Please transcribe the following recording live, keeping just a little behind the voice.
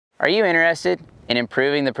Are you interested in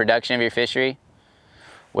improving the production of your fishery?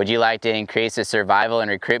 Would you like to increase the survival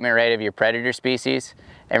and recruitment rate of your predator species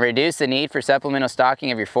and reduce the need for supplemental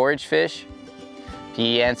stocking of your forage fish? If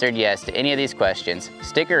you answered yes to any of these questions,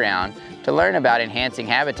 stick around to learn about enhancing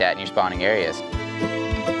habitat in your spawning areas.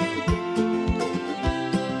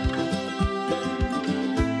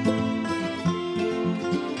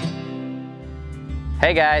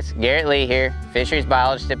 Hey guys, Garrett Lee here, fisheries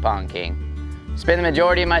biologist at Pond King. Spend the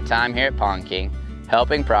majority of my time here at Pond King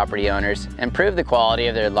helping property owners improve the quality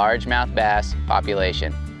of their largemouth bass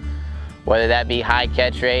population. Whether that be high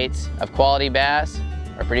catch rates of quality bass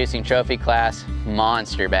or producing trophy class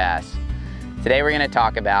monster bass. Today we're going to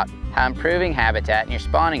talk about how improving habitat in your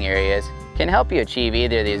spawning areas can help you achieve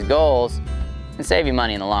either of these goals and save you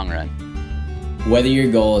money in the long run. Whether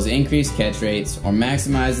your goal is increased catch rates or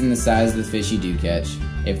maximizing the size of the fish you do catch,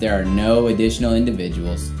 if there are no additional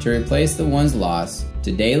individuals to replace the ones lost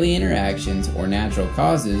to daily interactions or natural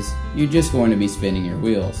causes, you're just going to be spinning your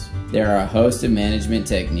wheels. There are a host of management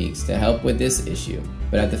techniques to help with this issue,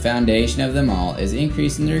 but at the foundation of them all is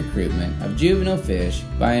increasing the recruitment of juvenile fish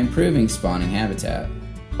by improving spawning habitat.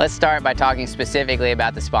 Let's start by talking specifically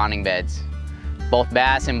about the spawning beds. Both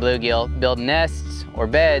bass and bluegill build nests or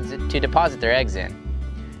beds to deposit their eggs in.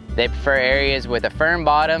 They prefer areas with a firm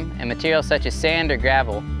bottom and materials such as sand or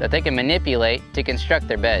gravel that they can manipulate to construct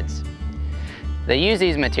their beds. They use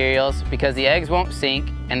these materials because the eggs won't sink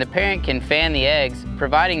and the parent can fan the eggs,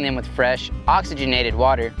 providing them with fresh, oxygenated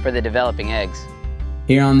water for the developing eggs.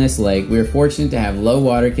 Here on this lake, we are fortunate to have low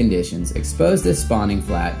water conditions exposed this spawning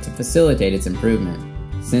flat to facilitate its improvement.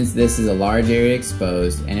 Since this is a large area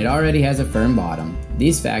exposed and it already has a firm bottom,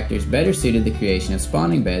 these factors better suited the creation of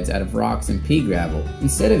spawning beds out of rocks and pea gravel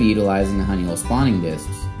instead of utilizing the honey hole spawning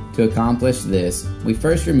discs. To accomplish this, we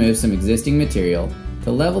first removed some existing material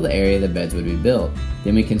to level the area the beds would be built.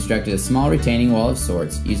 Then we constructed a small retaining wall of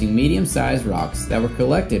sorts using medium-sized rocks that were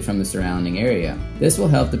collected from the surrounding area. This will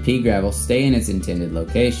help the pea gravel stay in its intended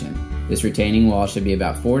location. This retaining wall should be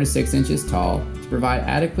about 4 to 6 inches tall to provide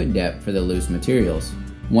adequate depth for the loose materials.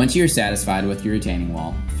 Once you are satisfied with your retaining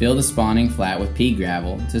wall, fill the spawning flat with pea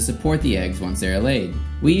gravel to support the eggs once they are laid.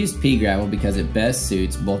 We used pea gravel because it best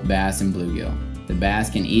suits both bass and bluegill. The bass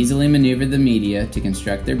can easily maneuver the media to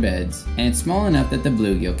construct their beds, and it's small enough that the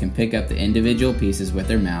bluegill can pick up the individual pieces with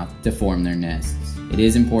their mouth to form their nests. It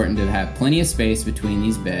is important to have plenty of space between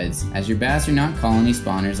these beds, as your bass are not colony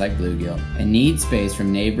spawners like bluegill and need space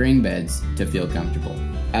from neighboring beds to feel comfortable.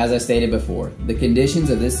 As I stated before, the conditions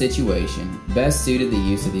of this situation best suited the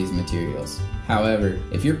use of these materials. However,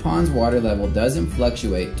 if your pond's water level doesn't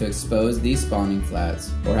fluctuate to expose these spawning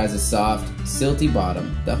flats or has a soft, silty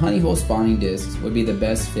bottom, the honey hole spawning discs would be the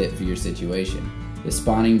best fit for your situation. The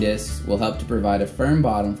spawning discs will help to provide a firm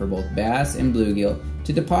bottom for both bass and bluegill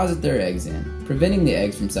to deposit their eggs in, preventing the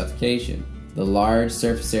eggs from suffocation. The large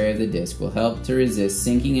surface area of the disc will help to resist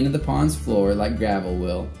sinking into the pond's floor like gravel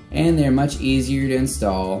will, and they are much easier to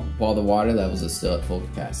install while the water levels are still at full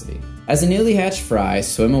capacity. As the newly hatched fry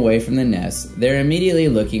swim away from the nest, they're immediately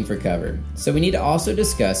looking for cover, so we need to also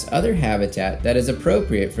discuss other habitat that is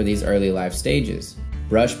appropriate for these early life stages.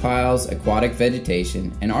 Brush piles, aquatic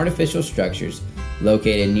vegetation, and artificial structures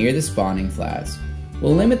located near the spawning flats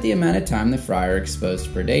will limit the amount of time the fry are exposed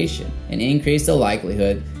to predation and increase the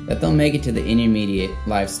likelihood that they'll make it to the intermediate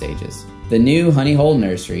life stages. The new honey hole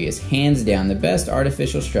nursery is hands down the best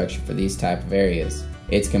artificial structure for these type of areas.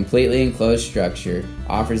 Its completely enclosed structure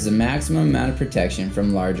offers the maximum amount of protection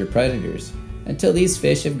from larger predators until these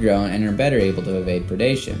fish have grown and are better able to evade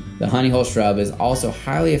predation. The honey hole shrub is also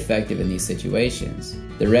highly effective in these situations.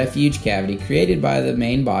 The refuge cavity created by the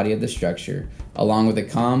main body of the structure, along with a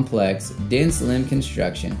complex, dense limb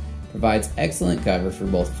construction, provides excellent cover for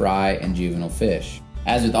both fry and juvenile fish.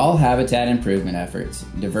 As with all habitat improvement efforts,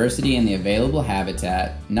 diversity in the available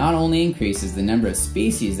habitat not only increases the number of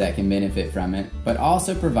species that can benefit from it, but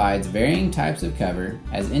also provides varying types of cover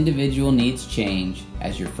as individual needs change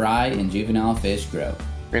as your fry and juvenile fish grow.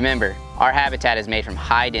 Remember, our habitat is made from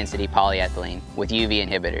high-density polyethylene with UV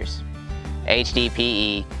inhibitors.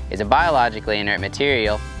 HDPE is a biologically inert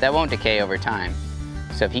material that won't decay over time.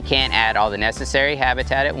 So if you can't add all the necessary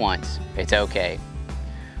habitat at once, it's okay.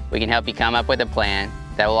 We can help you come up with a plan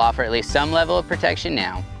that will offer at least some level of protection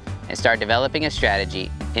now and start developing a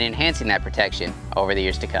strategy in enhancing that protection over the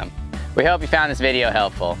years to come. We hope you found this video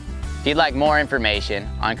helpful. If you'd like more information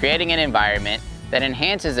on creating an environment that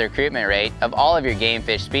enhances the recruitment rate of all of your game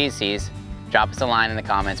fish species, drop us a line in the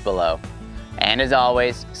comments below. And as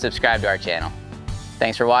always, subscribe to our channel.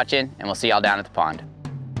 Thanks for watching, and we'll see y'all down at the pond.